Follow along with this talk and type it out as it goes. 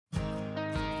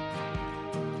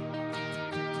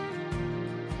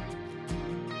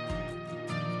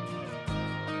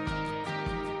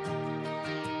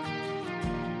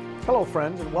Hello,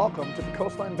 friends, and welcome to the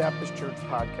Coastline Baptist Church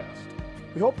podcast.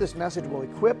 We hope this message will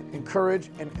equip,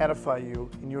 encourage, and edify you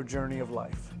in your journey of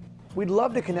life. We'd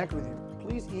love to connect with you.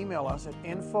 Please email us at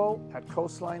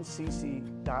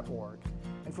info@coastlinecc.org.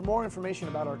 And for more information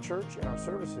about our church and our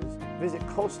services, visit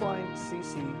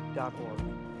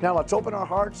coastlinecc.org. Now let's open our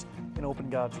hearts and open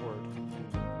God's Word.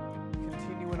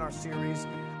 Continue in our series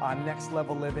on Next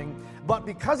Level Living. But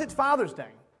because it's Father's Day,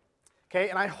 okay,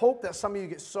 and I hope that some of you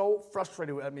get so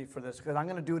frustrated at me for this, because I'm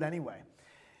going to do it anyway,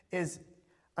 is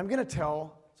I'm going to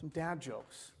tell some dad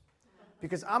jokes.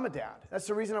 Because I'm a dad. That's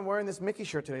the reason I'm wearing this Mickey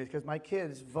shirt today, because my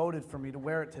kids voted for me to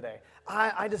wear it today.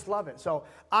 I just love it. So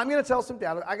I'm going to tell some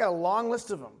dad. I got a long list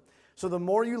of them. So the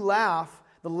more you laugh,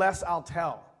 the less I'll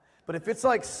tell. But if it's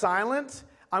like silent,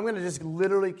 I'm going to just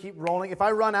literally keep rolling. If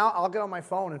I run out, I'll get on my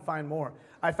phone and find more.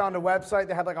 I found a website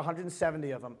that had like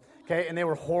 170 of them. Okay, and they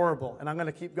were horrible, and I'm going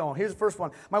to keep going. Here's the first one.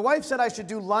 My wife said I should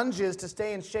do lunges to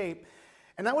stay in shape,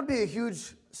 and that would be a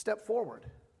huge step forward.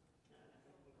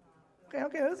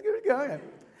 Okay, that's good. Okay.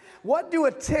 What do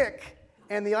a tick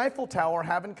and the Eiffel Tower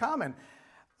have in common?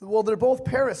 Well, they're both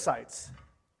parasites.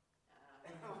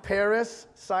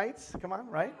 Parasites, come on,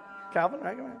 right? Calvin,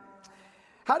 right? Come on.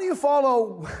 How do you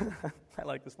follow, I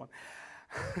like this one.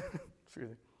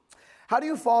 How do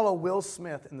you follow Will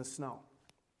Smith in the snow?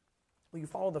 Well, you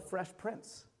follow the Fresh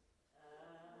Prince.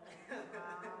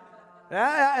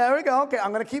 Yeah, there we go. Okay,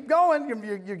 I'm going to keep going.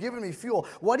 You're giving me fuel.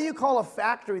 What do you call a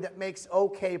factory that makes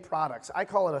okay products? I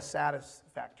call it a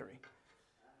satisfactory.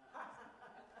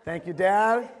 Thank you,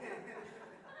 Dad.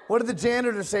 What did the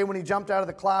janitor say when he jumped out of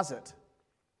the closet?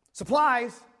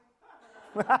 Supplies.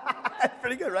 That's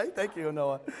pretty good, right? Thank you,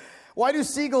 Noah. Why do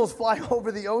seagulls fly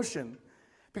over the ocean?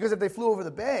 Because if they flew over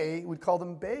the bay, we'd call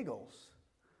them bagels.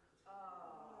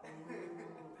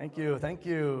 Thank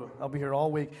you. I'll be here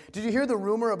all week. Did you hear the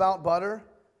rumor about butter?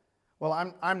 Well,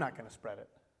 I'm not going to spread it.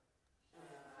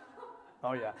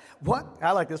 Oh, yeah. What?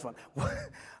 I like this one.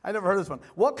 I never heard this one.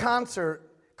 What concert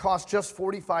cost just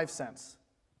 45 cents?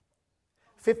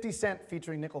 50 Cent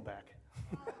featuring Nickelback.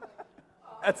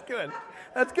 That's good.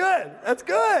 That's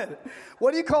good.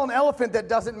 What do you call an elephant that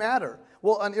doesn't matter?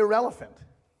 Well, an irrelevant.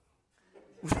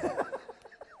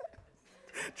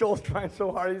 Joel's trying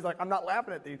so hard. He's like, I'm not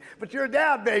laughing at these. But you're a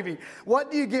dad, baby.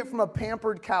 What do you get from a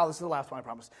pampered cow? This is the last one, I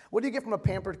promise. What do you get from a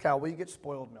pampered cow? Well, you get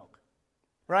spoiled milk.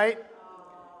 Right?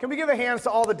 Can we give a hand to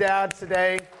all the dads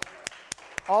today?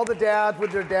 All the dads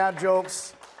with their dad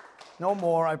jokes. No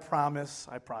more, I promise.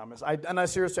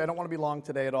 Seriously, I don't want to be long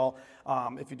today at all.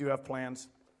 If you do have plans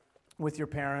with your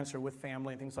parents or with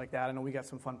family and things like that. I know we got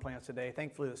some fun plans today.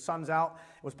 Thankfully, the sun's out.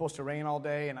 It was supposed to rain all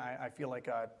day, and I feel like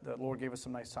the Lord gave us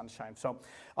some nice sunshine. So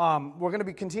we're going to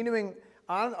be continuing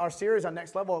on our series on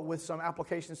Next Level with some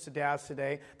applications to dads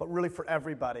today, but really for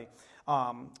everybody.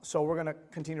 So we're going to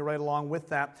continue right along with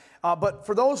that. But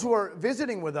for those who are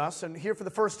visiting with us and here for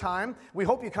the first time, we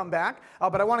hope you come back.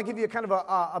 But I want to give you kind of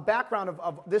a background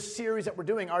of this series that we're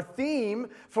doing. Our theme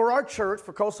for our church,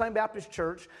 for Coastline Baptist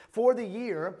Church, for the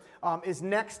year is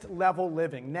Next Level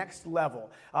Living, Next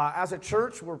Level. As a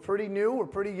church, we're pretty new. We're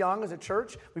pretty young as a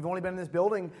church. We've only been in this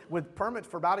building with permits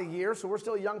for about a year, so we're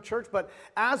still a young church. But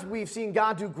as we've seen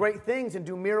God do great things and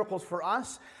do miracles for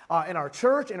us in our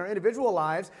church, in our individual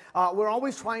lives, we're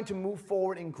always trying to move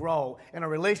forward and grow in our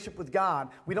relationship with God.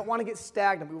 We don't want to get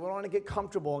stagnant. We don't want to get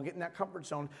comfortable and get in that comfort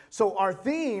zone. So our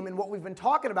theme and what we've been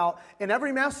talking about in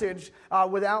every message,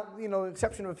 without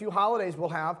exception of a few holidays we'll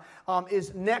have,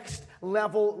 is next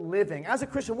level living. As a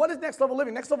Christian, what is next level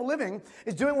living? Next level living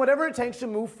is doing whatever it takes to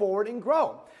move forward and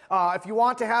grow. If you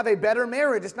want to have a better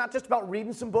marriage, it's not just about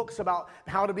reading some books about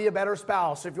how to be a better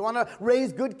spouse. If you want to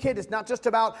raise good kids, it's not just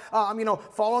about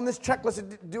following this checklist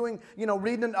and doing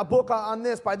reading a book on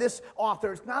this by this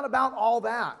author. It's not about all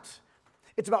that.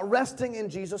 It's about resting in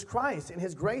Jesus Christ and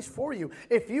His grace for you.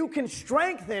 If you can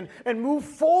strengthen and move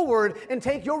forward and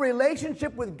take your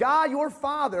relationship with God, your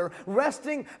Father,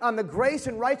 resting on the grace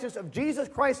and righteousness of Jesus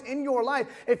Christ in your life,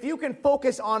 if you can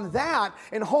focus on that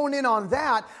and hone in on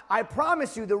that, I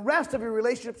promise you the rest of your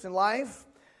relationships in life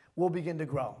will begin to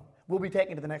grow. We'll be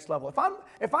taken to the next level.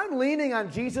 If I'm leaning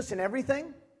on Jesus in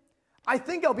everything, I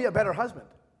think I'll be a better husband.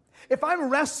 If I'm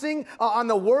resting on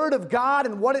the Word of God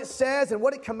and what it says and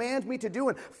what it commands me to do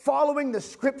and following the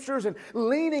Scriptures and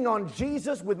leaning on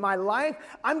Jesus with my life,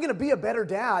 I'm going to be a better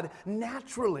dad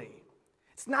naturally.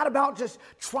 It's not about just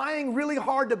trying really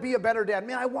hard to be a better dad.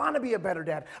 Man, I want to be a better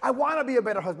dad. I want to be a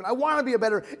better husband. I want to be a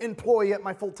better employee at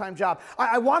my full-time job.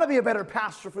 I want to be a better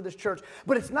pastor for this church.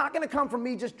 But it's not going to come from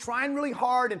me just trying really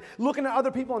hard and looking at other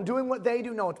people and doing what they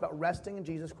do. No, it's about resting in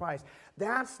Jesus Christ.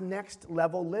 That's next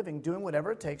level living, doing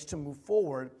whatever it takes to move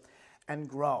forward and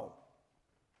grow.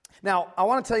 Now, I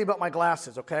want to tell you about my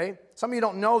glasses, okay? Some of you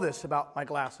don't know this about my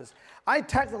glasses. I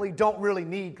technically don't really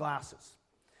need glasses,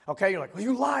 okay? You're like, well,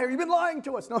 you liar, you've been lying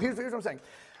to us. No, here's what I'm saying.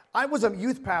 I was a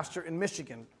youth pastor in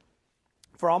Michigan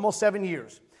for almost 7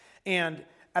 years. And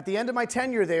at the end of my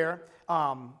tenure there,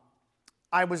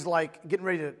 I was like getting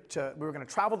ready we were going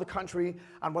to travel the country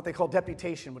on what they call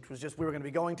deputation, which was just we were going to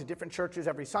be going to different churches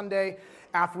every Sunday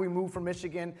after we moved from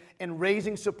Michigan and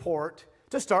raising support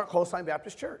to start Coastline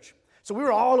Baptist Church. So we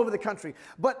were all over the country.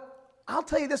 But I'll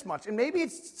tell you this much, and maybe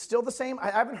it's still the same.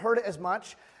 I haven't heard it as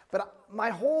much, but my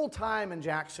whole time in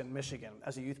Jackson, Michigan,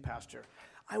 as a youth pastor,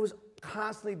 I was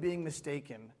constantly being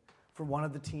mistaken for one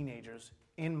of the teenagers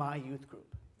in my youth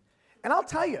group. And I'll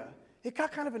tell you, it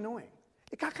got kind of annoying.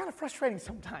 It got kind of frustrating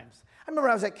sometimes. I remember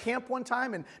I was at camp one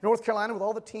time in North Carolina with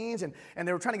all the teens, and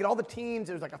they were trying to get all the teens,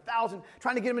 there was like 1,000,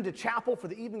 trying to get them into chapel for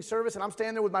the evening service, and I'm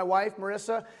standing there with my wife,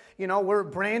 Marissa. You know, we're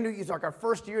brand new. It's like our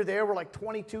first year there. We're like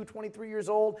 22, 23 years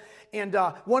old. And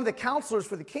one of the counselors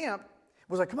for the camp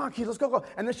was like, come on, kids, let's go.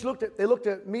 And then they looked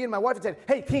at me and my wife and said,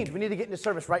 hey, teens, we need to get into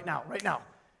service right now.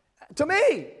 To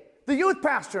me, the youth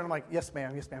pastor. And I'm like, yes,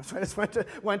 ma'am. So I just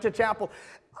went to chapel.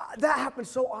 That happened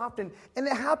so often. And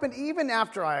it happened even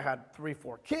after I had 3,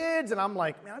 4 kids. And I'm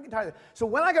like, man, I'm getting tired of this. So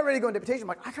when I got ready to go into deputation, I'm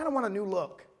like, I kind of want a new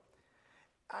look.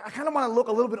 I kind of want to look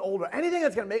a little bit older. Anything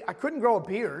that's going to I couldn't grow a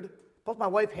beard. Plus my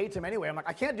wife hates him anyway. I'm like,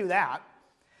 I can't do that.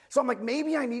 So I'm like,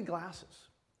 maybe I need glasses.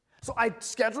 So I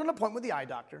scheduled an appointment with the eye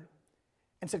doctor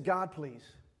and said, God, please,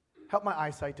 help my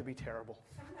eyesight to be terrible.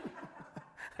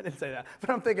 I didn't say that. But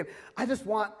I'm thinking, I just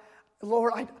want,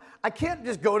 Lord, I can't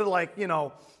just go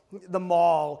to the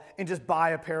mall and just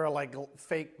buy a pair of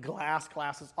fake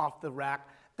glasses off the rack.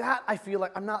 That I feel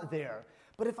like I'm not there.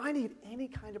 But if I need any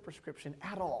kind of prescription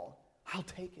at all, I'll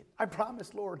take it. I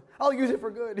promise, Lord. I'll use it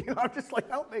for good. I'm just like,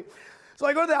 help me. So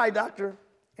I go to the eye doctor,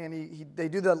 and they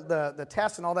do the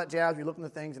tests and all that jazz. We look into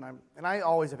things, and I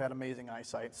always have had amazing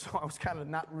eyesight, so I was kind of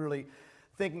not really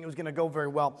thinking it was going to go very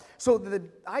well. So the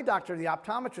eye doctor, the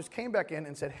optometrist, came back in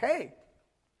and said, hey,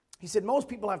 he said, most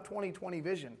people have 20/20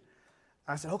 vision.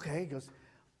 I said, okay. He goes,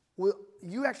 well,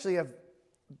 you actually have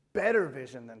better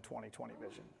vision than 20/20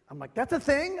 vision. I'm like, that's a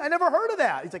thing? I never heard of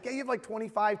that. He's like, yeah, you have like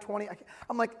 25/20.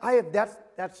 I'm like,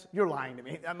 you're lying to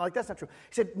me. I'm like, that's not true.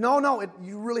 He said, no,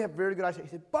 you really have very good eyesight. He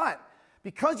said, but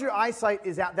because your eyesight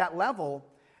is at that level,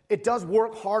 it does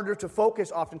work harder to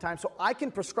focus oftentimes. So I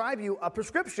can prescribe you a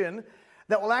prescription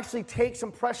that will actually take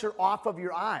some pressure off of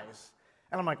your eyes.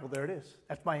 And I'm like, well, there it is.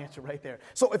 That's my answer right there.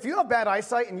 So if you have bad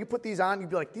eyesight and you put these on, you'd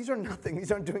be like, these are nothing.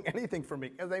 These aren't doing anything for me.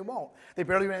 Because they won't. They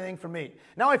barely do anything for me.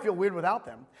 Now I feel weird without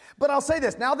them. But I'll say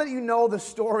this. Now that you know the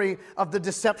story of the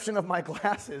deception of my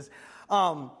glasses,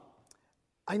 I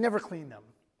never clean them.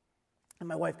 And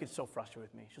my wife gets so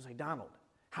frustrated with me. She's like, Donald,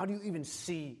 how do you even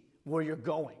see where you're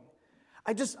going?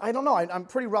 I don't know. I'm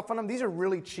pretty rough on them. These are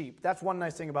really cheap. That's one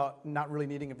nice thing about not really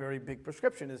needing a very big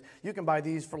prescription is you can buy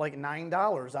these for like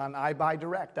 $9 on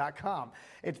iBuyDirect.com.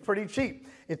 It's pretty cheap.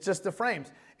 It's just the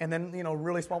frames. And then,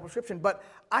 really small prescription. But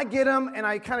I get them and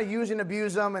I kind of use and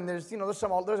abuse them. And there's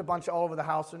a bunch all over the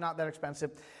house. They're not that expensive.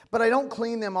 But I don't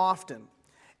clean them often.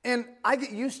 And I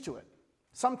get used to it.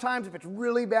 Sometimes if it's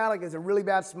really bad, like it's a really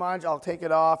bad smudge, I'll take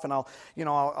it off and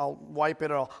I'll wipe it,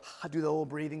 or I'll do the little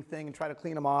breathing thing and try to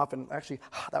clean them off. And actually,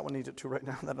 that one needs it too right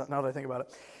now, now that I think about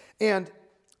it. And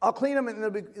I'll clean them and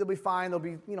they'll be fine. They'll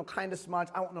be, kind of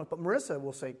smudged. I won't know. But Marissa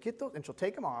will say, get those, and she'll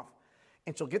take them off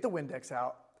and she'll get the Windex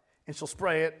out and she'll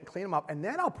spray it and clean them up. And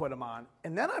then I'll put them on.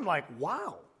 And then I'm like,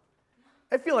 wow.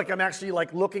 I feel like I'm actually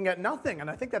looking at nothing. And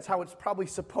I think that's how it's probably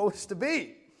supposed to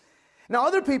be. Now,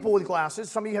 other people with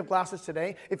glasses, some of you have glasses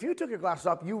today, if you took your glasses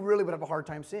off, you really would have a hard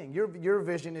time seeing. Your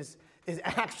vision is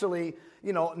actually,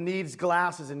 needs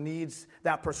glasses and needs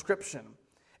that prescription.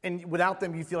 And without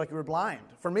them, you feel like you were blind.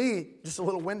 For me, just a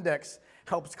little Windex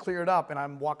helps clear it up, and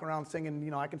I'm walking around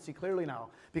singing, I can see clearly now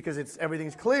because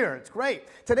everything's clear. It's great.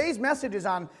 Today's message is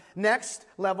on next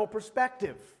level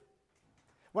perspective.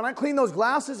 When I clean those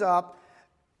glasses up,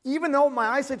 even though my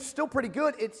eyesight's still pretty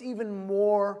good, it's even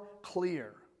more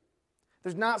clear.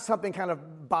 There's not something kind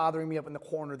of bothering me up in the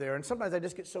corner there. And sometimes I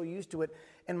just get so used to it,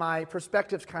 and my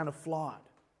perspective's kind of flawed.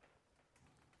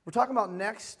 We're talking about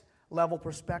next level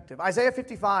perspective. Isaiah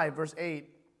 55, verse 8,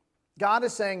 God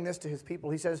is saying this to his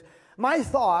people. He says, my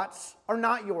thoughts are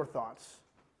not your thoughts.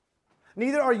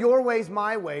 Neither are your ways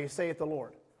my ways, saith the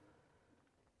Lord.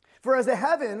 For as the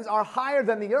heavens are higher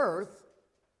than the earth,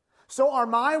 so are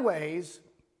my ways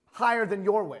higher than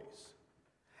your ways,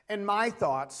 and my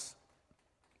thoughts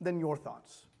than your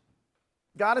thoughts.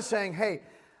 God is saying, hey,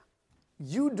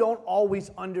 you don't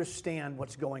always understand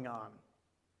what's going on.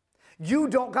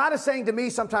 God is saying to me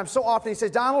sometimes, so often, he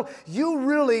says, Donald, you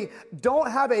really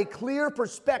don't have a clear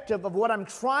perspective of what I'm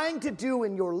trying to do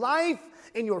in your life,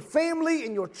 in your family,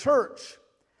 in your church.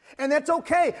 And that's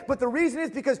okay. But the reason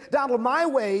is because, Donald, my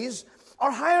ways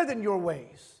are higher than your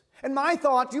ways. And my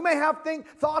thoughts, you may have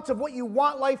thoughts of what you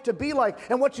want life to be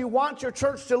like and what you want your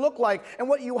church to look like and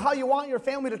how you want your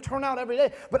family to turn out every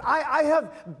day. But I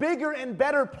have bigger and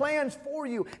better plans for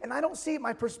you. And I don't see it.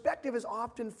 My perspective is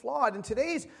often flawed. And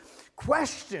today's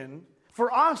question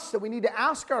for us that we need to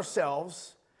ask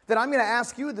ourselves, that I'm going to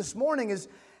ask you this morning, is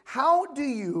how do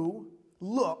you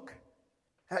look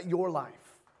at your life?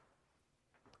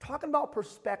 We're talking about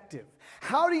perspective.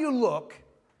 How do you look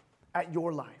at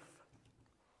your life?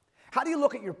 How do you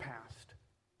look at your past?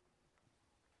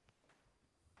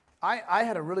 I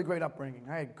had a really great upbringing.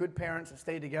 I had good parents that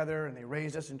stayed together, and they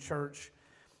raised us in church.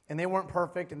 And they weren't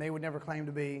perfect, and they would never claim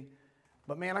to be.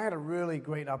 But man, I had a really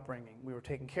great upbringing. We were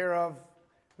taken care of.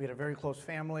 We had a very close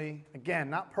family. Again,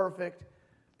 not perfect,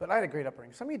 but I had a great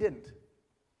upbringing. Some of you didn't.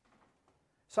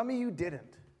 Some of you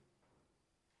didn't.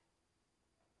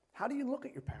 How do you look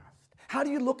at your past? How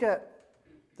do you look at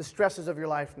the stresses of your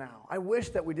life now? I wish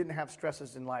that we didn't have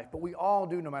stresses in life, but we all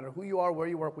do, no matter who you are, where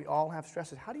you work, we all have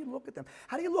stresses. How do you look at them?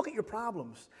 How do you look at your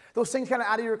problems? Those things kind of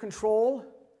out of your control?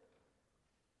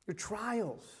 Your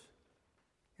trials,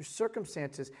 your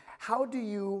circumstances. How do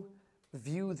you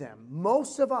view them?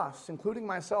 Most of us, including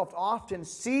myself, often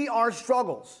see our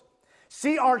struggles,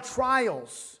 see our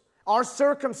trials, our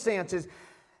circumstances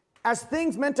as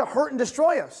things meant to hurt and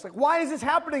destroy us. Like, why is this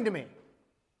happening to me?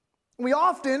 We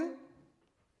often,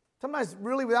 sometimes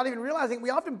really without even realizing,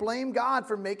 we often blame God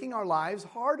for making our lives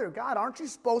harder. God, aren't you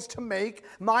supposed to make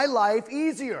my life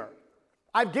easier?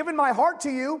 I've given my heart to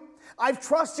you. I've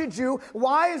trusted you.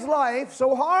 Why is life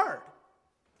so hard?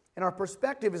 And our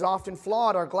perspective is often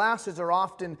flawed. Our glasses are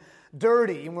often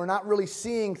dirty, and we're not really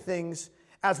seeing things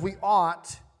as we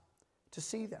ought to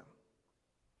see them.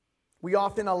 We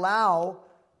often allow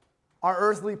our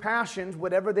earthly passions,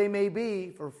 whatever they may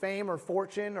be, for fame or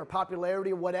fortune or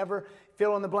popularity or whatever,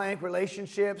 fill in the blank,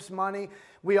 relationships, money.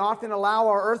 We often allow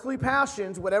our earthly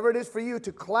passions, whatever it is for you,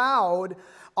 to cloud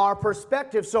our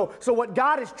perspective. So what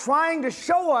God is trying to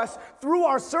show us through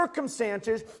our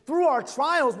circumstances, through our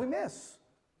trials, we miss.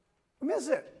 We miss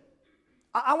it.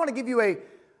 I want to give you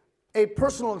a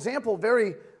personal example,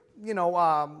 very,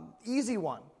 easy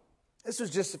one. This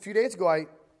was just a few days ago. I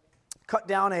cut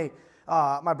down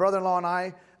my brother-in-law and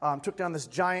I took down this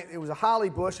giant, it was a holly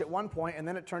bush at one point, and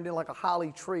then it turned into like a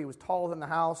holly tree. It was taller than the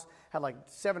house, had like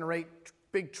 7 or 8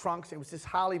 big trunks. It was this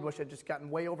holly bush that had just gotten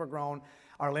way overgrown.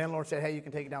 Our landlord said, hey, you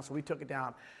can take it down, so we took it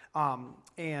down.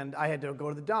 And I had to go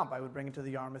to the dump. I would bring it to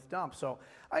the Yarmouth dump. So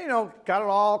I, got it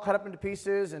all cut up into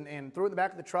pieces and threw it in the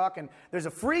back of the truck. And there's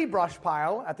a free brush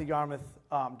pile at the Yarmouth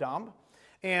dump.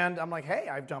 And I'm like, hey,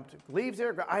 I've dumped leaves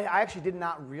there. I actually did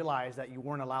not realize that you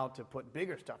weren't allowed to put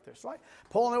bigger stuff there. So I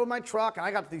pulling it with my truck, and I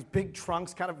got these big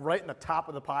trunks kind of right in the top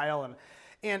of the pile.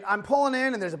 And I'm pulling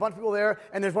in, and there's a bunch of people there,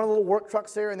 and there's one of the little work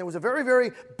trucks there, and there was a very,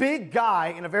 very big guy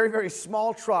in a very, very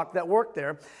small truck that worked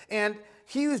there. And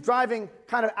he was driving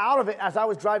kind of out of it as I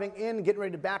was driving in, getting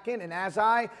ready to back in. And as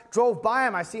I drove by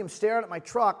him, I see him staring at my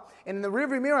truck. And in the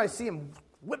rearview mirror, I see him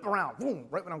whip around, boom,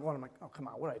 right when I'm going. I'm like, oh, come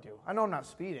on, what do I do? I know I'm not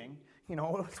speeding.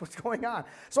 What's going on?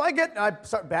 So I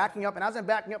start backing up, and as I'm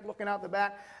backing up, looking out the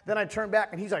back, then I turn back,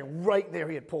 and he's like right there.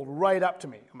 He had pulled right up to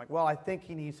me. I'm like, well, I think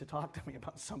he needs to talk to me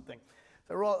about something.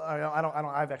 So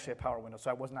I have actually a power window, so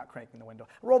I was not cranking the window.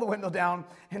 I rolled the window down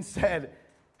and said,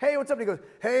 hey, what's up? And he goes,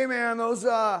 hey, man, those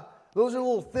are a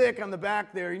little thick on the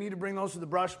back there. You need to bring those to the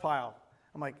brush pile.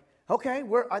 I'm like, okay,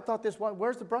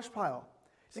 where's the brush pile?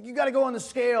 He's like, you got to go on the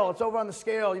scale. It's over on the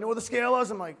scale. You know where the scale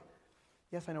is? I'm like,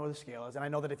 yes, I know where the scale is, and I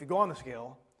know that if you go on the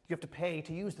scale, you have to pay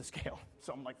to use the scale.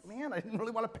 So I'm like, man, I didn't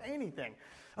really want to pay anything.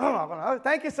 Oh,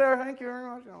 thank you, sir. Thank you very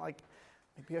much.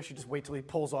 Maybe I should just wait till he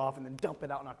pulls off and then dump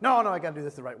it out. No, I got to do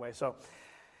this the right way. So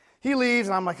he leaves,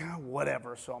 and I'm like,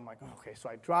 whatever. So I'm like, okay. So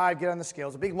I drive, get on the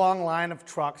scales, a big long line of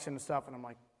trucks and stuff, and I'm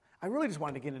like, I really just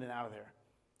wanted to get in and out of there.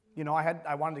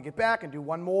 I wanted to get back and do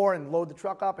one more and load the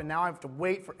truck up, and now I have to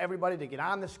wait for everybody to get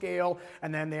on the scale,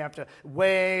 and then they have to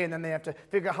weigh, and then they have to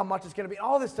figure out how much it's going to be,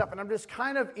 all this stuff, and I'm just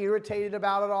kind of irritated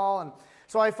about it all. And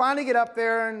so I finally get up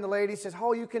there, and the lady says,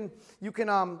 oh, you can,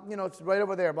 it's right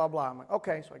over there, blah, blah. I'm like,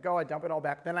 okay. So I go, I dump it all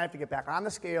back. Then I have to get back on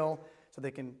the scale so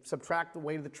they can subtract the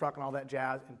weight of the truck and all that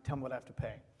jazz and tell me what I have to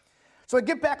pay. So I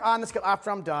get back on the scale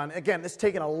after I'm done. Again, this is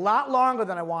taking a lot longer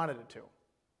than I wanted it to.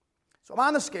 So I'm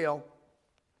on the scale.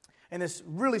 And this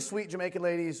really sweet Jamaican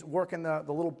lady's working the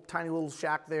little tiny little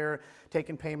shack there,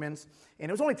 taking payments. And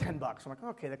it was only $10. I'm like,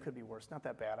 okay, that could be worse. Not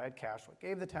that bad. I had cash. So I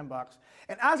gave the $10.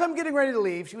 And as I'm getting ready to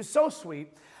leave, she was so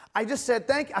sweet. I just said,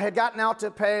 thank you. I had gotten out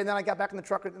to pay, and then I got back in the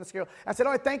truck in the scale. I said,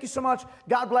 all right, thank you so much.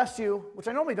 God bless you, which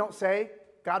I normally don't say.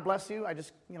 God bless you. I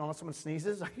just, unless someone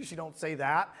sneezes, I usually don't say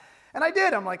that. And I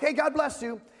did. I'm like, hey, God bless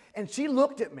you. And she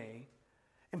looked at me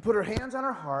and put her hands on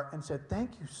her heart and said,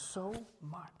 thank you so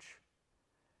much.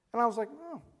 And I was like,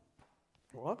 oh,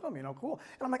 you're welcome, cool.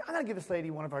 And I'm like, I got to give this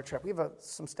lady one of our tracts. We have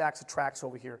some stacks of tracts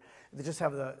over here. They just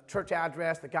have the church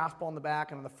address, the gospel on the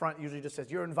back, and on the front usually just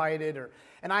says, you're invited.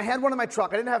 And I had one in my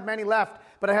truck. I didn't have many left,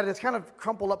 but I had this kind of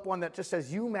crumpled up one that just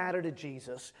says, you matter to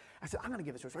Jesus. I said, I'm going to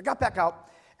give this to her. So I got back out,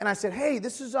 and I said, hey,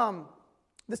 this is a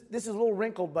little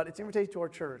wrinkled, but it's an invitation to our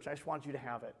church. I just want you to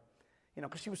have it,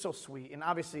 because she was so sweet. And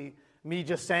obviously, me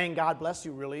just saying, God bless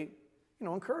you, really,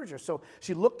 encouraged her. So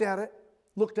she looked at it,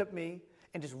 looked at me,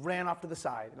 and just ran off to the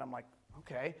side. And I'm like,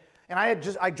 okay. And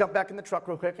I jumped back in the truck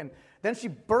real quick, and then she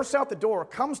bursts out the door,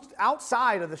 comes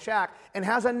outside of the shack, and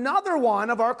has another one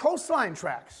of our Coastline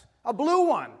tracts, a blue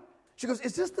one. She goes,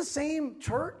 is this the same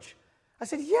church? I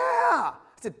said, yeah. I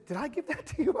said, did I give that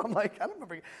to you? I'm like, I don't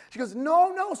remember. She goes,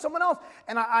 no, someone else.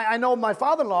 And I know my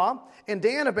father-in-law and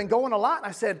Dan have been going a lot. And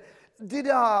I said, and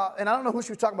I don't know who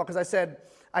she was talking about, because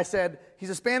I said, he's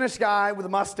a Spanish guy with a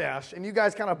mustache, and you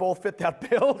guys kind of both fit that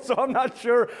bill, so I'm not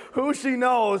sure who she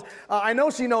knows. I know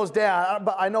she knows Dad,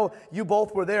 but I know you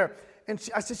both were there. And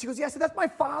she goes, yeah, I said, that's my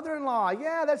father-in-law.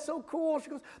 Yeah, that's so cool. She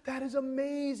goes, that is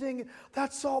amazing.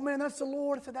 That's all, man, that's the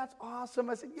Lord. I said, that's awesome.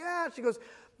 I said, yeah. She goes,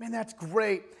 man, that's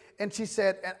great. And she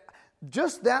said, and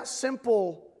just that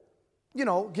simple,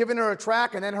 giving her a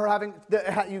tract, and then her having they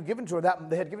had given to her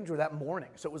that morning.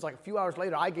 So it was like a few hours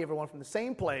later, I gave her one from the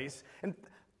same place, and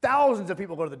thousands of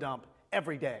people go to the dump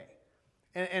every day.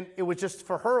 And it was just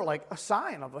for her like a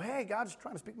sign of, hey, God's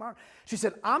trying to speak my heart. She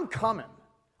said, I'm coming.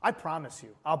 I promise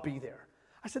you, I'll be there.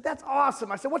 I said, that's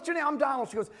awesome. I said, what's your name? I'm Donald.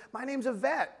 She goes, my name's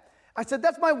Yvette. I said,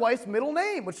 that's my wife's middle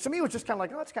name, which to me was just kind of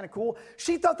like, oh, that's kind of cool.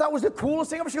 She thought that was the coolest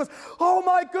thing ever. She goes, oh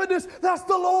my goodness, that's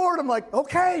the Lord. I'm like,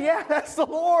 okay, yeah, that's the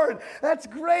Lord. That's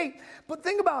great. But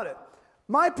think about it.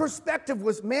 My perspective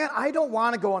was, man, I don't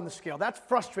want to go on the scale. That's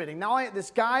frustrating. Now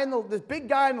this big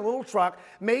guy in the little truck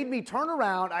made me turn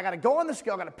around. I got to go on the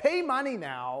scale. I got to pay money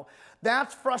now.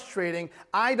 That's frustrating.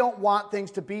 I don't want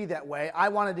things to be that way. I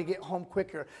wanted to get home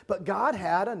quicker. But God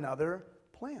had another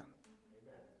plan.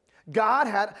 God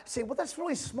had, say, well, that's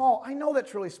really small. I know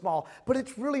that's really small, but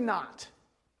it's really not.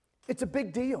 It's a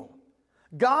big deal.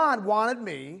 God wanted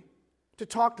me to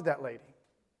talk to that lady.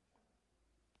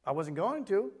 I wasn't going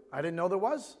to. I didn't know there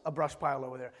was a brush pile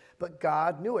over there. But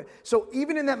God knew it. So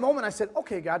even in that moment, I said,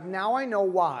 okay, God, now I know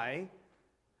why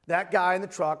that guy in the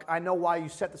truck, I know why you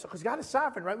set this up. Because God is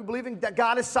sovereign, right? We believe in that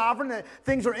God is sovereign, that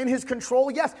things are in his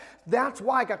control. Yes, that's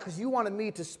why, God, because you wanted me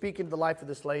to speak into the life of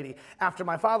this lady. After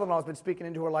my father-in-law has been speaking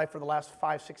into her life for the last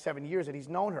 5, 6, 7 years that he's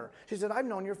known her. She said, I've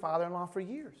known your father-in-law for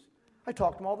years. I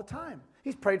talk to him all the time.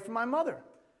 He's prayed for my mother.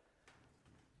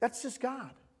 That's just God.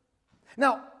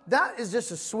 Now, that is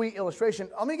just a sweet illustration.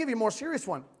 Let me give you a more serious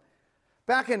one.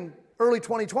 Back in early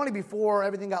 2020, before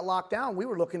everything got locked down, we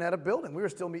were looking at a building. We were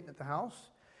still meeting at the house.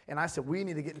 And I said, we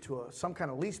need to get into some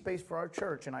kind of lease space for our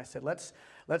church. And I said, let's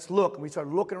look. And we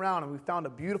started looking around, and we found a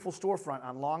beautiful storefront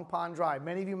on Long Pond Drive.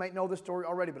 Many of you might know this story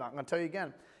already, but I'm going to tell you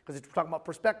again, because we're talking about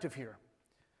perspective here.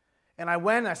 And I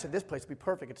went, and I said, this place would be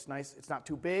perfect. It's nice. It's not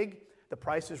too big. The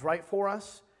price is right for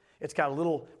us. It's got a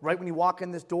little, right when you walk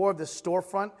in this door of this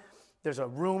storefront, there's a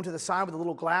room to the side with a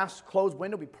little glass closed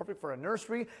window. It'd be perfect for a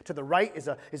nursery. To the right is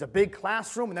a big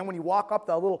classroom. And then when you walk up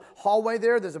the little hallway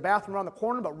there's a bathroom around the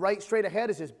corner. But right straight ahead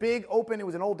is this big open, it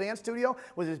was an old dance studio,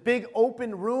 was this big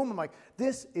open room. I'm like,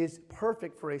 this is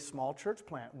perfect for a small church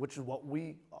plant, which is what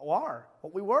we are,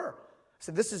 what we were. I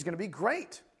said, this is going to be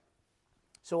great.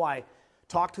 So I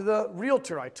talked to the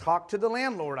realtor. I talked to the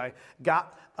landlord. I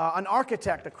got an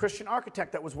architect, a Christian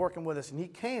architect that was working with us, and he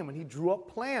came and he drew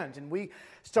up plans, and we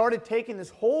started taking this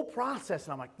whole process,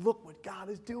 and I'm like, look what God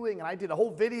is doing. And I did a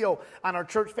whole video on our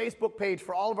church Facebook page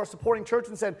for all of our supporting church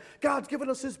and said, God's given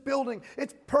us this building.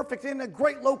 It's perfect, in a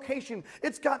great location.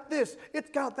 It's got this.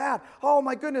 It's got that. Oh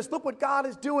my goodness, look what God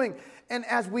is doing. And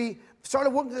as we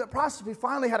started working through that process, we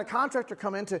finally had a contractor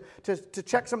come in to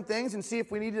check some things and see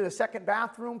if we needed a second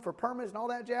bathroom for permits and all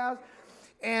that jazz.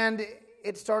 And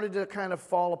it started to kind of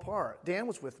fall apart. Dan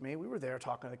was with me. We were there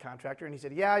talking to the contractor, and he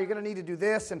said, yeah, you're going to need to do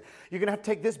this, and you're going to have to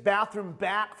take this bathroom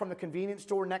back from the convenience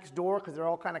store next door because they're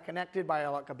all kind of connected by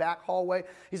a back hallway.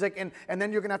 He's like, and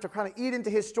then you're going to have to kind of eat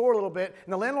into his store a little bit.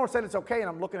 And the landlord said it's okay, and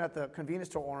I'm looking at the convenience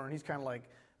store owner, and he's kind of like,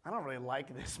 I don't really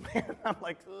like this, man. I'm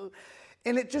like, ugh.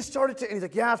 And it just started to, and he's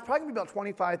like, yeah, it's probably going to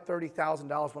be about $25,000,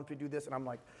 $30,000 once we do this. And I'm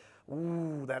like,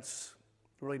 ooh, that's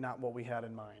really not what we had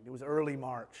in mind. It was early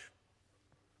March.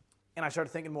 And I started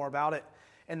thinking more about it.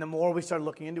 And the more we started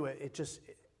looking into it,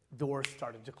 doors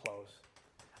started to close.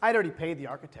 I'd already paid the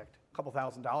architect a couple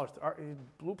 $1,000s.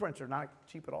 Blueprints are not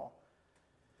cheap at all.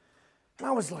 And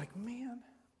I was like, man.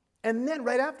 And then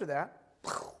right after that,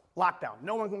 lockdown.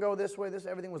 No one can go this way.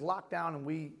 Everything was locked down, and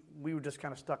we were just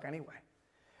kind of stuck anyway.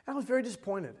 And I was very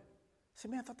disappointed. I said,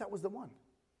 man, I thought that was the one.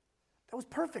 That was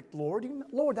perfect, Lord.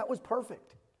 Lord, that was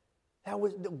perfect. That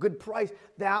was a good price.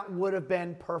 That would have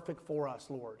been perfect for us,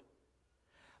 Lord.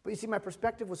 But you see, my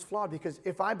perspective was flawed, because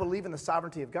if I believe in the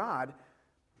sovereignty of God,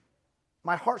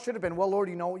 my heart should have been, well, Lord,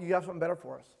 you have something better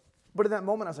for us. But in that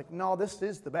moment, I was like, no, this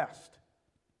is the best.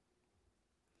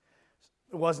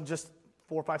 It wasn't just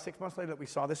 4, 5, 6 months later that we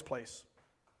saw this place.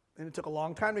 And it took a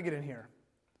long time to get in here.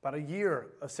 About a year,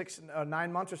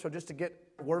 9 months or so, just to get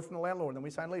word from the landlord. And then we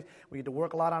signed a lease. We had to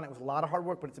work a lot on it. It was a lot of hard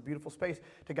work, but it's a beautiful space.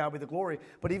 To God be the glory.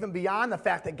 But even beyond the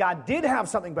fact that God did have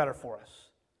something better for us.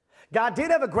 God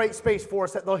did have a great space for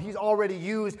us that He's already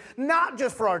used, not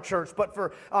just for our church, but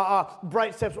for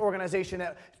Bright Steps organization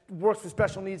that works with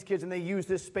special needs kids, and they use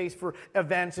this space for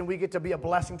events, and we get to be a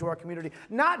blessing to our community.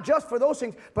 Not just for those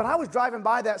things, but I was driving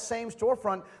by that same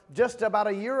storefront just about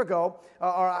a year ago,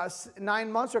 or 9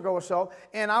 months ago or so,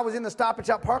 and I was in the Stop and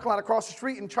Shop parking lot across the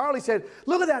street, and Charlie said,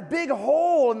 look at that big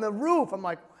hole in the roof. I'm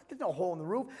like, there's no hole in the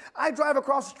roof. I drive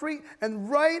across the street, and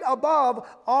right above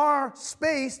our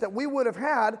space that we would have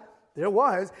had, there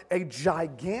was a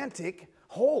gigantic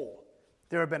hole.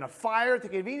 There had been a fire at the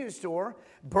convenience store,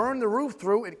 burned the roof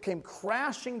through. It came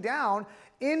crashing down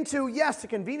into, yes, the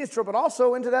convenience store, but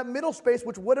also into that middle space,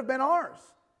 which would have been ours.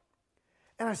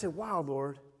 And I said, wow,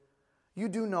 Lord, you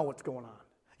do know what's going on.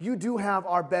 You do have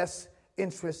our best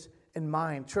interests in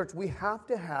mind. Church, we have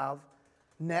to have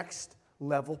next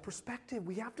level perspective.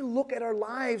 We have to look at our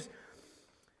lives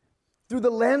through the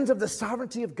lens of the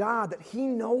sovereignty of God, that He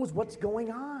knows what's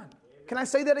going on. Can I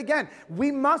say that again?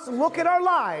 We must look at our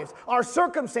lives, our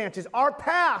circumstances, our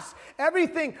past,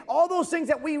 everything, all those things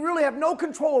that we really have no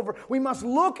control over. We must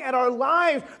look at our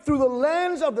lives through the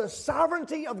lens of the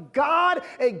sovereignty of God,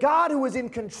 a God who is in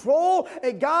control,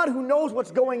 a God who knows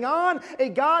what's going on, a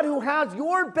God who has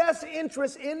your best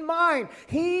interests in mind.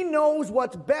 He knows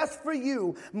what's best for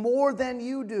you more than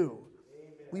you do.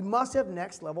 Amen. We must have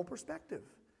next level perspective.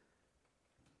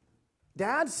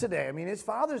 Dads today, it's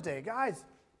Father's Day. Guys,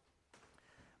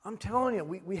 I'm telling you,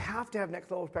 we have to have next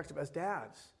level perspective as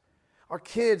dads. Our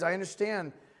kids, I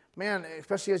understand, man,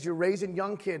 especially as you're raising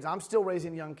young kids. I'm still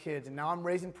raising young kids, and now I'm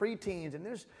raising preteens, and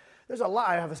there's a lot.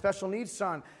 I have a special needs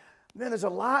son. Man, there's a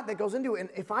lot that goes into it. And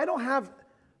if I don't have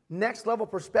next level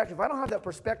perspective, if I don't have that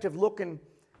perspective looking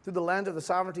through the lens of the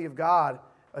sovereignty of God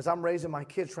as I'm raising my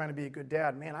kids trying to be a good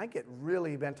dad, man, I get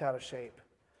really bent out of shape.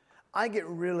 I get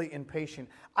really impatient.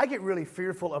 I get really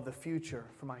fearful of the future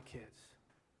for my kids.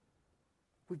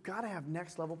 We've got to have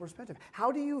next level perspective. How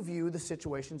do you view the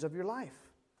situations of your life?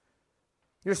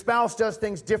 Your spouse does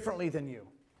things differently than you.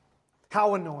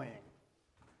 How annoying,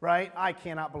 right? I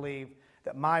cannot believe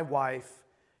that my wife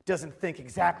doesn't think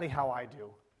exactly how I do.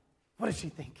 What is she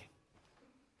thinking?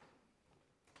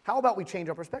 How about we change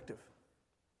our perspective?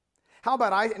 How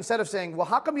about instead of saying, well,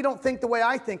 how come you don't think the way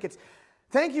I think, it's,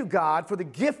 thank you, God, for the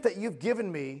gift that you've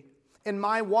given me in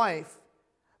my wife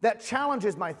that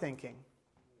challenges my thinking.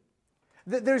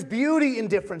 There's beauty in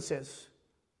differences.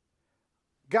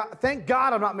 Thank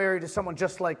God I'm not married to someone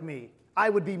just like me. I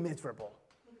would be miserable.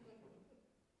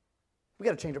 We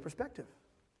got to change our perspective.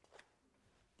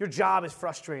 Your job is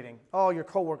frustrating. Oh, your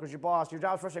coworkers, your boss, your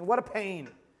job is frustrating. What a pain.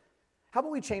 How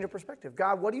about we change our perspective?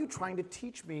 God, what are you trying to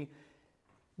teach me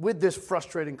with this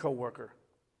frustrating coworker?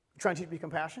 You trying to teach me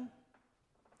compassion?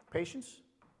 Patience?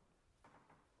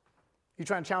 You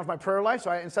trying to challenge my prayer life,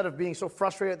 so instead of being so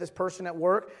frustrated at this person at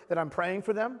work, that I'm praying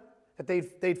for them, that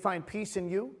they'd find peace in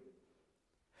you?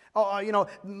 Oh,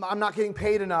 I'm not getting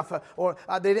paid enough, or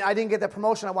I didn't get that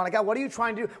promotion I want. God, what are you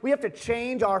trying to do? We have to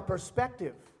change our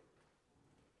perspective.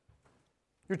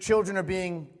 Your children are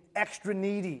being extra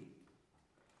needy.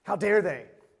 How dare they?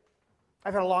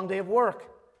 I've had a long day of work.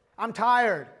 I'm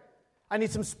tired. I need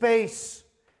some space.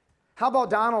 How about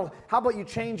Donald? How about you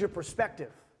change your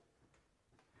perspective?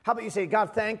 How about you say,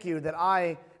 God, thank you that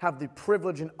I have the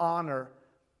privilege and honor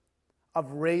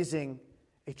of raising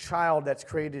a child that's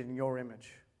created in your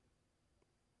image.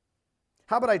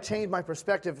 How about I change my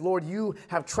perspective? Lord, you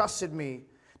have trusted me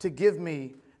to give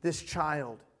me this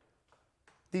child,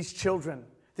 these children,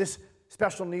 this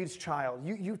special needs child.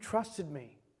 You trusted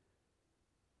me.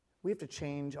 We have to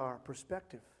change our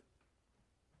perspective.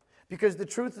 Because the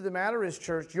truth of the matter is,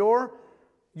 church, your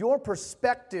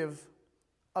perspective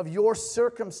of your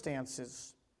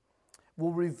circumstances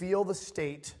will reveal the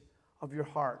state of your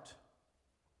heart.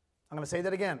 I'm going to say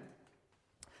that again.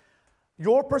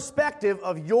 Your perspective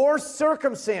of your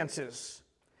circumstances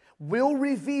will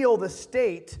reveal the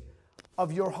state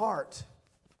of your heart.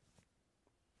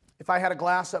 If I had a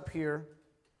glass up here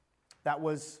that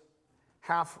was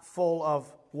half full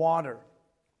of water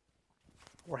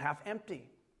or half empty,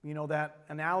 you know that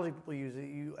analogy people use.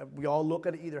 We all look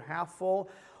at it either half full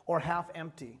or half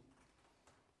empty.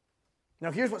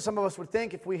 Now, here's what some of us would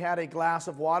think if we had a glass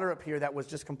of water up here that was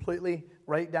just completely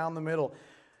right down the middle.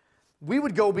 We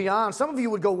would go beyond, some of you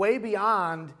would go way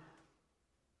beyond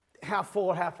half full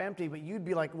or half empty, but you'd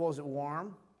be like, well, is it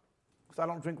warm? Because I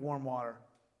don't drink warm water.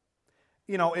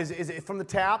 You know, is it from the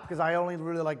tap? Because I only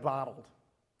really like bottled.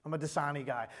 I'm a Dasani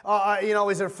guy.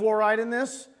 Is there fluoride in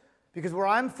this? Because where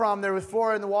I'm from, there was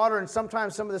fluoride in the water, and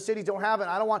sometimes some of the cities don't have it.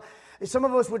 I don't want... Some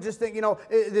of us would just think,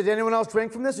 did anyone else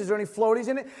drink from this? Is there any floaties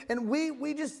in it? And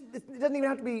we just, it doesn't even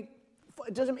have to be,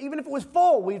 even if it was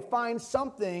full, we'd find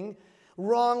something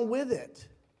wrong with it.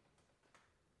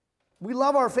 We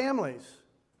love our families,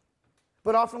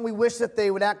 but often we wish that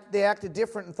they acted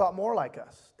different and thought more like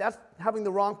us. That's having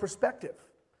the wrong perspective.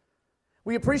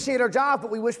 We appreciate our job,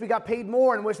 but we wish we got paid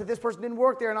more and wish that this person didn't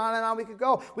work there and on we could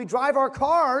go. We drive our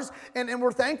cars, and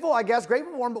we're thankful, I guess,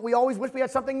 grateful for them, but we always wish we had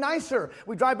something nicer.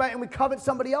 We drive by and we covet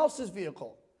somebody else's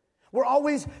vehicle. We're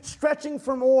always stretching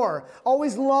for more,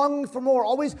 always longing for more,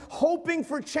 always hoping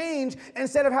for change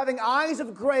instead of having eyes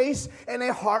of grace and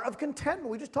a heart of contentment.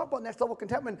 We just talked about next level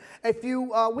contentment a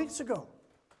few weeks ago.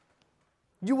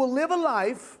 You will live a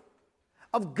life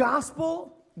of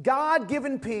gospel,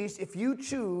 God-given peace if you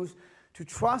choose to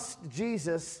trust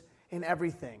Jesus in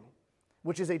everything,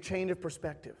 which is a change of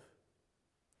perspective.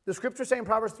 The scriptures say in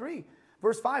Proverbs 3,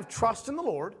 verse 5, trust in the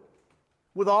Lord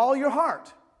with all your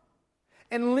heart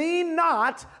and lean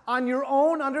not on your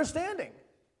own understanding.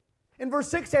 In verse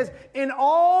 6 says, in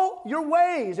all your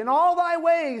ways, in all thy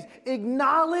ways,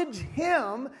 acknowledge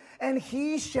him, and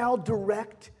he shall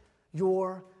direct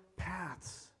your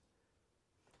paths.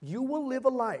 You will live a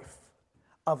life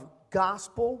of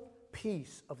gospel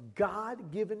peace, of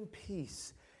God-given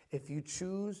peace, if you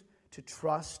choose to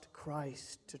trust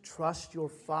Christ, to trust your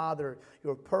Father,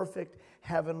 your perfect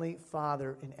heavenly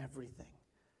Father in everything.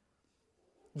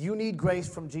 You need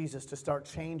grace from Jesus to start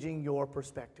changing your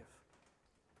perspective.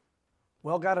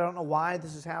 Well, God, I don't know why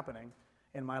this is happening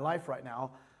in my life right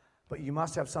now, but you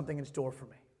must have something in store for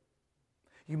me.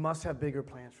 You must have bigger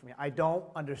plans for me. I don't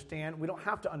understand. We don't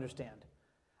have to understand.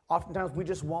 Oftentimes, we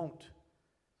just won't.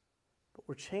 But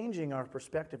we're changing our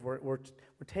perspective. We're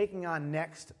taking on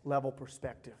next level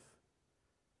perspective.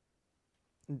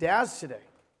 And dads today,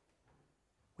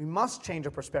 we must change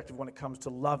our perspective when it comes to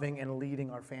loving and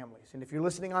leading our families. And if you're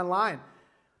listening online,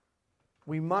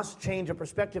 we must change our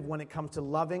perspective when it comes to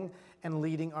loving and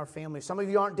leading our families. Some of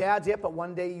you aren't dads yet, but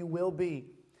one day you will be.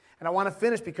 And I want to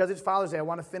finish, because it's Father's Day, I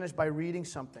want to finish by reading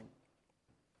something.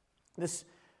 This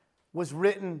was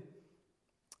written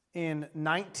in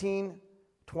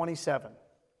 1927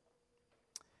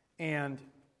 and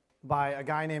by a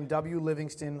guy named W.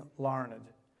 Livingston Larned.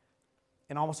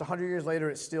 And almost 100 years later,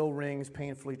 it still rings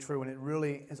painfully true, and it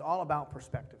really is all about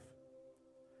perspective.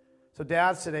 So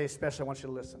dads today especially, I want you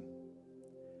to listen.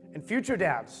 And future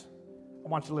dads, I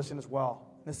want you to listen as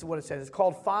well. This is what it says. It's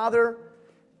called Father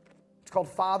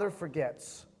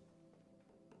Forgets.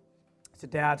 It's a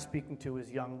dad speaking to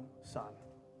his young son.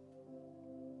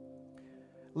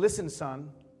 Listen, son.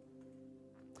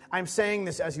 I'm saying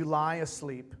this as you lie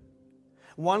asleep.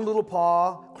 One little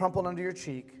paw crumpled under your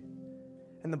cheek,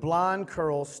 and the blonde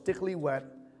curls stickily wet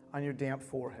on your damp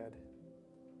forehead.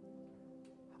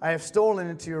 I have stolen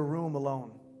into your room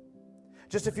alone.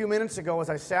 Just a few minutes ago, as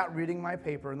I sat reading my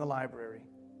paper in the library,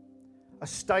 a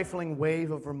stifling wave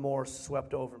of remorse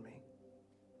swept over me.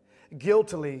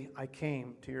 Guiltily, I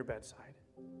came to your bedside.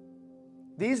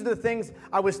 These are the things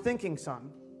I was thinking,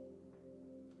 son.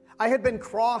 I had been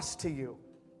cross to you.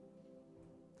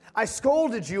 I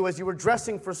scolded you as you were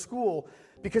dressing for school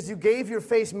because you gave your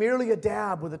face merely a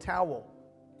dab with a towel.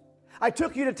 I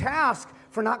took you to task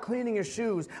for not cleaning your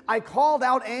shoes. I called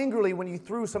out angrily when you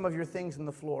threw some of your things on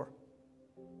the floor.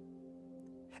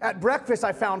 At breakfast,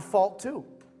 I found fault too.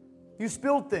 You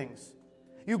spilled things.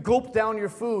 You gulped down your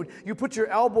food. You put your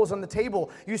elbows on the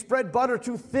table. You spread butter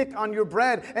too thick on your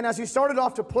bread. And as you started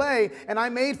off to play and I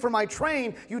made for my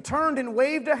train, you turned and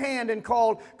waved a hand and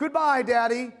called, "Goodbye,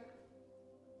 Daddy."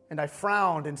 And I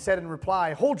frowned and said in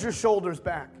reply, "Hold your shoulders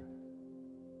back."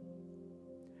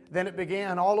 Then it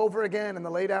began all over again in the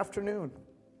late afternoon.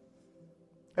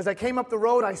 As I came up the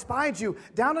road, I spied you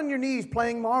down on your knees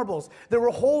playing marbles. There were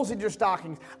holes in your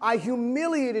stockings. I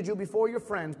humiliated you before your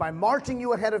friends by marching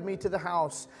you ahead of me to the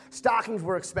house. Stockings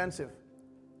were expensive.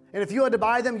 And if you had to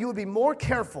buy them, you would be more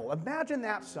careful. Imagine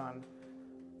that, son,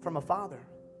 from a father.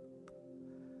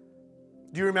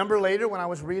 Do you remember later when I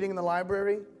was reading in the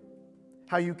library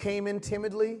how you came in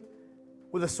timidly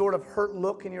with a sort of hurt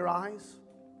look in your eyes?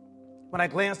 When I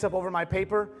glanced up over my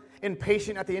paper,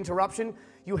 impatient at the interruption,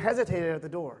 you hesitated at the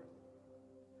door.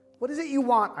 What is it you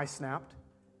want? I snapped.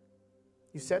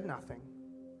 You said nothing,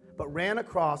 but ran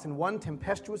across in one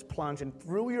tempestuous plunge and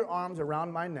threw your arms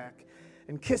around my neck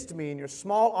and kissed me in your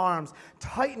small arms,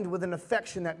 tightened with an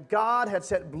affection that God had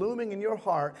set blooming in your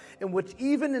heart, and which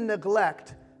even in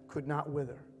neglect could not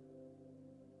wither.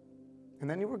 And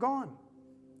then you were gone,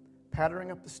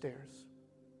 pattering up the stairs.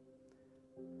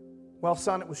 Well,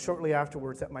 son, it was shortly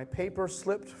afterwards that my paper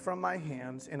slipped from my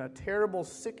hands and a terrible,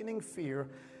 sickening fear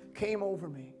came over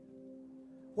me.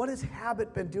 What has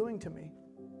habit been doing to me?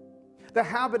 The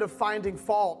habit of finding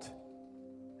fault,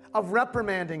 of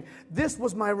reprimanding. This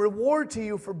was my reward to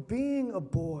you for being a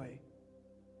boy.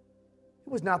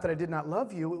 It was not that I did not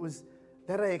love you. It was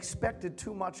that I expected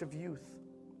too much of youth.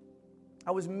 I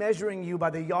was measuring you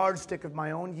by the yardstick of my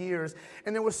own years,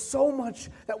 and there was so much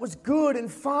that was good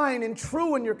and fine and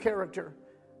true in your character.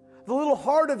 The little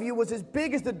heart of you was as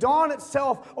big as the dawn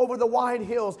itself over the wide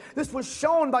hills. This was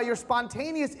shown by your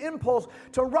spontaneous impulse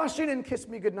to rush in and kiss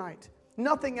me goodnight.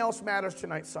 Nothing else matters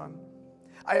tonight, son.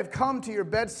 I have come to your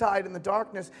bedside in the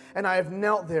darkness, and I have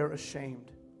knelt there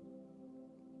ashamed.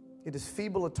 It is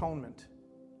feeble atonement.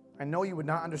 I know you would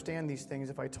not understand these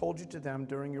things if I told you to them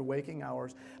during your waking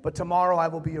hours, but tomorrow I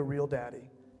will be a real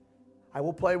daddy. I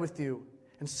will play with you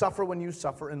and suffer when you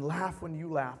suffer and laugh when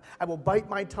you laugh. I will bite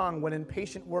my tongue when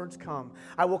impatient words come.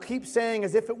 I will keep saying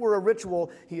as if it were a ritual,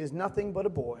 he is nothing but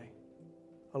a boy,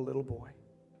 a little boy.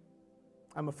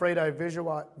 I'm afraid I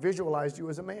visualized you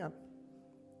as a man.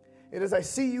 And as I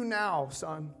see you now,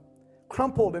 son,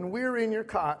 crumpled and weary in your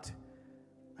cot,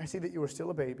 I see that you are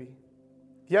still a baby.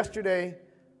 Yesterday,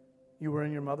 you were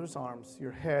in your mother's arms,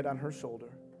 your head on her shoulder.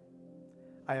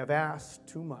 I have asked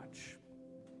too much.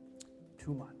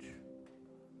 Too much.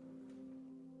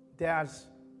 Dads,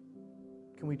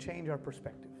 can we change our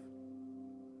perspective?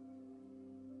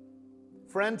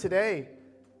 Friend, today,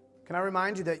 can I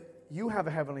remind you that you have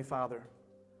a Heavenly Father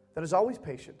that is always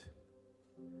patient,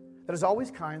 that is always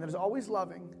kind, that is always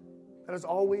loving, that is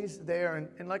always there.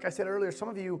 And like I said earlier, some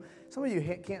of you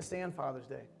can't stand Father's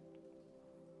Day.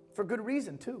 For good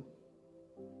reason, too.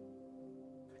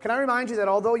 Can I remind you that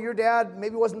although your dad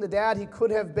maybe wasn't the dad he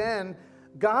could have been,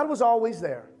 God was always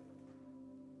there.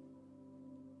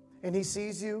 And he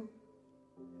sees you.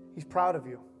 He's proud of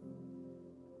you.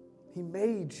 He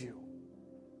made you.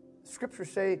 The scriptures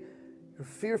say you're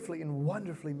fearfully and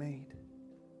wonderfully made.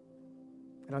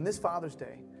 And on this Father's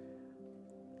Day,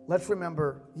 let's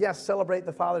remember, yes, celebrate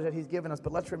the fathers that he's given us,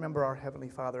 but let's remember our Heavenly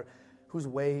Father whose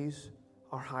ways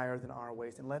are higher than our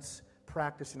ways. And let's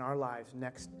practice in our lives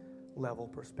next level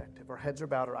perspective. Our heads are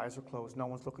bowed, our eyes are closed, no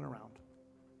one's looking around.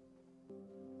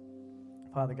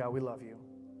 Father God, we love you.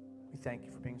 We thank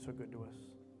you for being so good to us.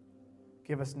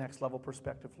 Give us next level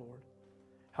perspective, Lord.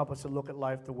 Help us to look at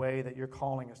life the way that you're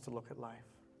calling us to look at life.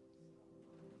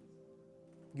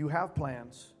 You have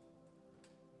plans.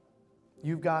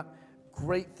 You've got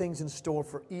great things in store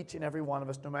for each and every one of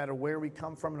us, no matter where we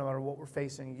come from, no matter what we're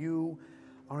facing. You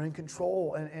are in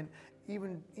control. And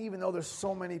even though there's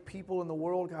so many people in the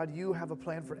world, God, you have a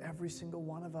plan for every single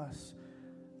one of us.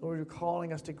 Lord, you're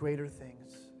calling us to greater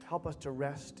things. Help us to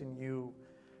rest in you,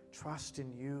 trust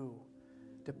in you,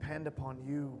 depend upon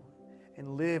you,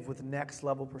 and live with next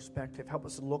level perspective. Help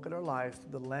us to look at our lives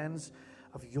through the lens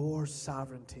of your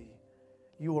sovereignty.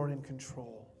 You are in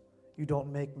control. You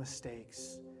don't make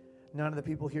mistakes. None of the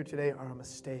people here today are a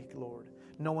mistake, Lord.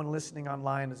 No one listening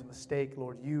online is a mistake,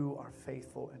 Lord. You are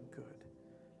faithful and good.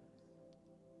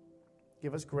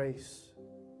 Give us grace.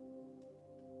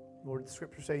 Lord, the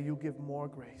scriptures say you give more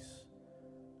grace.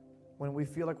 When we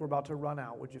feel like we're about to run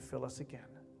out, would you fill us again?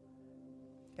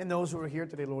 And those who are here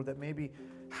today, Lord, that maybe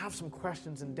have some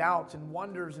questions and doubts and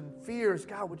wonders and fears,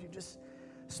 God, would you just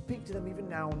speak to them even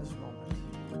now in this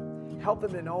moment? Help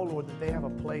them to know, Lord, that they have a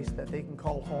place that they can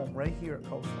call home right here at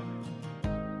Coastline.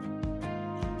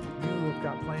 You have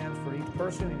got plans for each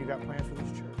person, and you've got plans for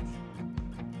this church.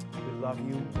 We love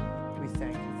you. We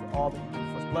thank you for all that you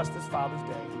do for us. Bless this Father's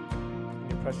Day. In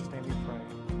your precious name we pray.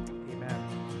 Amen.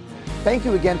 Thank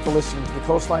you again for listening to the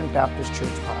Coastline Baptist Church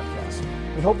podcast.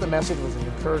 We hope the message was an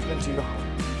encouragement to your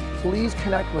heart. Please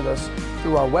connect with us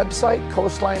through our website,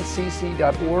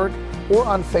 coastlinecc.org, or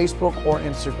on Facebook or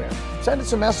Instagram. Send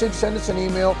us a message, send us an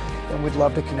email, and we'd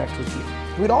love to connect with you.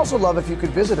 We'd also love if you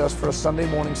could visit us for a Sunday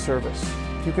morning service.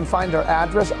 You can find our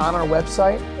address on our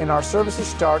website, and our services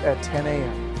start at 10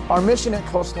 a.m. Our mission at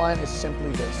Coastline is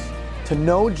simply this: to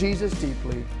know Jesus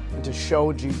deeply and to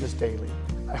show Jesus daily.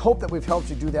 I hope that we've helped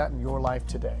you do that in your life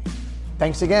today.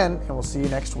 Thanks again, and we'll see you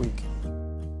next week.